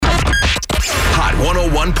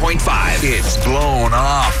101.5. It's Blown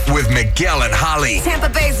Off with Miguel and Holly. Tampa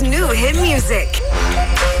Bay's new hit music.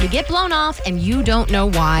 You get blown off and you don't know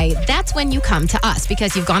why. That's when you come to us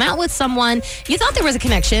because you've gone out with someone, you thought there was a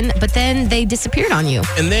connection, but then they disappeared on you.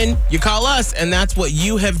 And then you call us, and that's what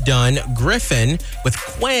you have done. Griffin with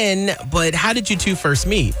Quinn, but how did you two first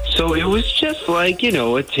meet? So it was just like,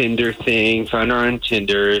 a Tinder thing. Found her on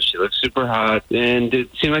Tinder. She looked super hot. And it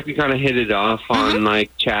seemed like we kind of hit it off on,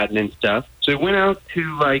 chatting and stuff. So we went out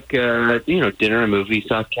to, dinner and movie,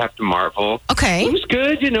 saw Captain Marvel. Okay. It was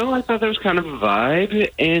good, I thought that was kind of a vibe.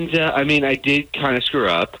 And, I did kind of screw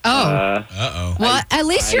up. Oh. Uh-oh. Well, at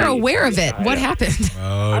least you're aware of it. What happened?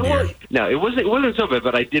 Oh, dear. No, it wasn't so bad,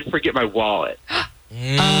 but I did forget my wallet.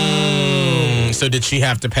 So did she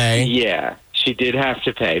have to pay? Yeah, she did have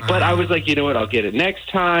to pay. But I was like, you know what, I'll get it next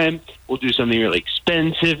time. We'll do something really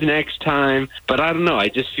expensive next time. But I don't know. I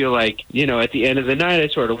just feel like, at the end of the night, I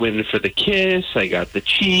sort of went for the kiss. I got the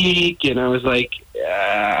cheek. And I was like,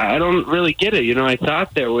 I don't really get it. I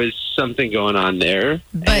thought there was something going on there.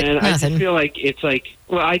 But and nothing. I just feel like it's like,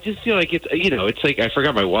 I just feel like it's, it's like I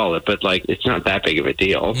forgot my wallet, but it's not that big of a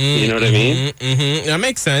deal. You know what I mean? Mm-hmm. That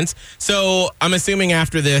makes sense. So I'm assuming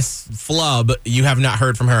after this flub, you have not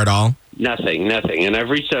heard from her at all? Nothing. And I've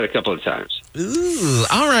reached out a couple of times. Ooh,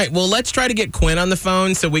 all right. Well, let's try to get Quinn on the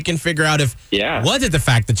phone so we can figure out if was it the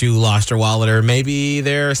fact that you lost your wallet, or maybe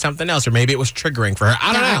there's something else, or maybe it was triggering for her.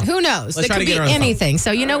 I don't know. Who knows? Let's It try could to get be her on the phone. anything.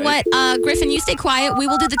 So you know what, Griffin, you stay quiet. We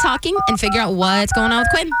will do the talking and figure out what's going on with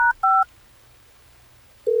Quinn.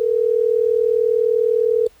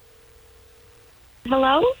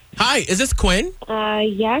 Hello? Hi, is this Quinn?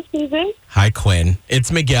 Yes, who's this? Hi, Quinn.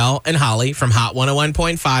 It's Miguel and Holly from Hot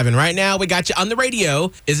 101.5, and right now we got you on the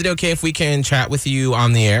radio. Is it okay if we can chat with you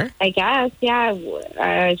on the air? I guess, yeah,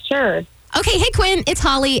 sure. Okay, hey Quinn, it's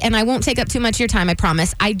Holly, and I won't take up too much of your time, I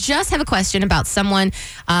promise. I just have a question about someone,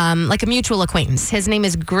 like a mutual acquaintance. His name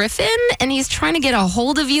is Griffin, and he's trying to get a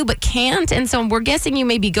hold of you, but can't, and so we're guessing you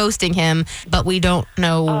may be ghosting him, but we don't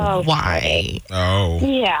know why. Oh.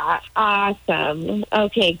 Yeah, awesome.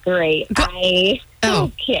 Okay, great.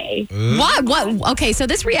 Okay. What? Okay, so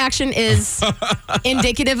this reaction is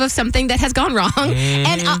indicative of something that has gone wrong.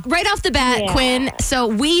 And right off the bat, Quinn, so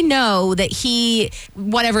we know that he,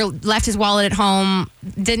 left his wallet at home,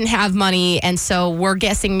 didn't have money, and so we're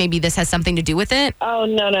guessing maybe this has something to do with it. Oh,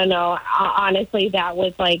 no. Honestly, that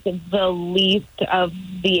was the least of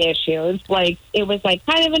the issues. It was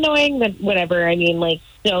kind of annoying, but whatever. I mean,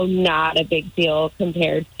 so not a big deal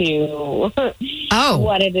compared to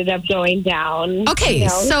what ended up going down. Okay,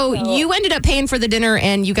 so you ended up paying for the dinner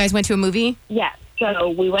and you guys went to a movie? Yes. So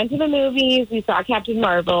we went to the movies. We saw Captain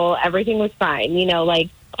Marvel. Everything was fine.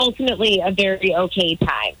 Ultimately a very okay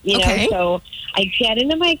time. Okay. So I get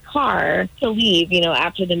into my car to leave,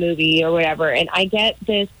 after the movie or whatever, and I get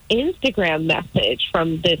this Instagram message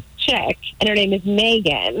from this chick, and her name is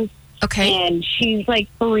Megan. Okay. And she's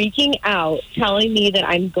freaking out, telling me that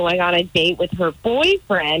I'm going on a date with her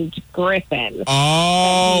boyfriend, Griffin.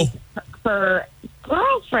 Oh. Her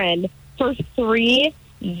girlfriend for 3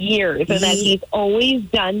 years. And that he's always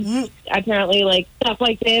done, apparently, stuff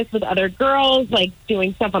like this with other girls,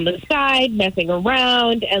 doing stuff on the side, messing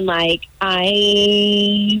around. And,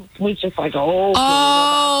 I was just oh.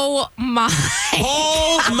 Oh, my.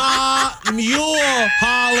 Hold my mule,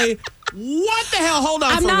 Holly. What the hell? Hold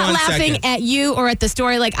on I'm for not 1 laughing second. at you or at the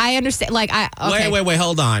story. I understand. Okay. Wait,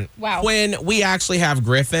 hold on. Wow. Quinn, we actually have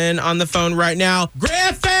Griffin on the phone right now.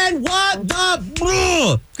 Griffin, what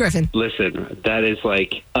the? Griffin. Listen, that is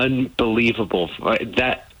unbelievable.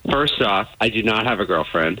 First off, I do not have a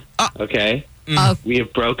girlfriend. Okay? We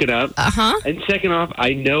have broken up. And second off,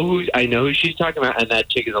 I know who she's talking about, and that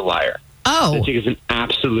chick is a liar. Oh. That chick is an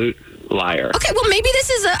absolute liar. Okay, well, maybe this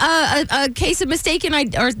is a case of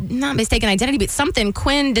not mistaken identity, but something.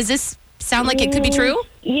 Quinn, does this sound like it could be true?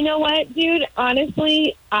 You know what, dude?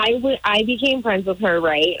 Honestly, I became friends with her,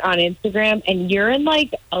 right, on Instagram, and you're in,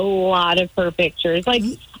 a lot of her pictures,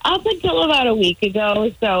 up until about a week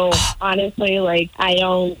ago. So, honestly, I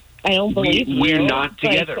don't believe you. We're not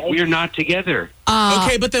together. We're not together.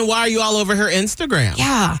 Okay, but then why are you all over her Instagram?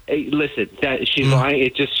 Yeah. Hey, listen, that she's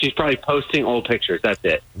lying. She's probably posting old pictures. That's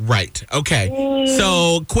it. Right. Okay.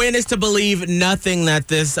 So Quinn is to believe nothing that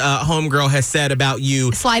this homegirl has said about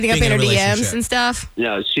you Sliding up being in her a DMs relationship. and stuff.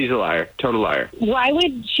 No, she's a liar. Total liar. Why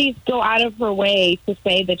would she go out of her way to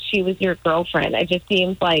say that she was your girlfriend? It just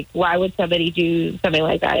seems why would somebody do something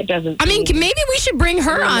like that? It doesn't. I mean, maybe we should bring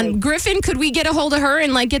her on. Griffin, could we get a hold of her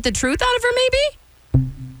and get the truth out of her? Maybe.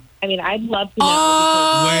 I mean, I'd love to know.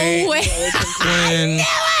 Oh, wait. Quinn,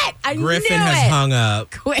 Griffin has hung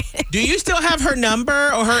up. Quinn. Do you still have her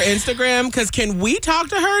number or her Instagram? Because can we talk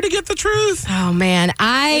to her to get the truth? Oh, man.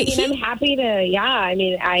 I'm happy to, I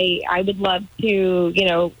mean, I would love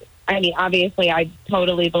to, I mean, obviously, I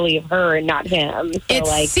totally believe her and not him. So,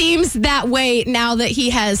 it seems that way now that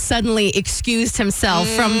he has suddenly excused himself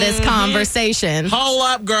from this conversation. Hold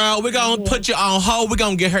up, girl. We're going to put you on hold. We're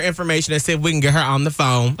going to get her information and see if we can get her on the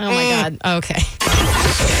phone. Oh, my God. Okay.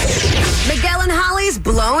 Miguel and Holly's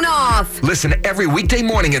Blown Off. Listen every weekday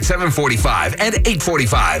morning at 7:45 and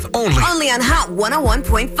 8:45 only Only on Hot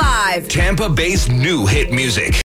 101.5. Tampa Bay's new hit music.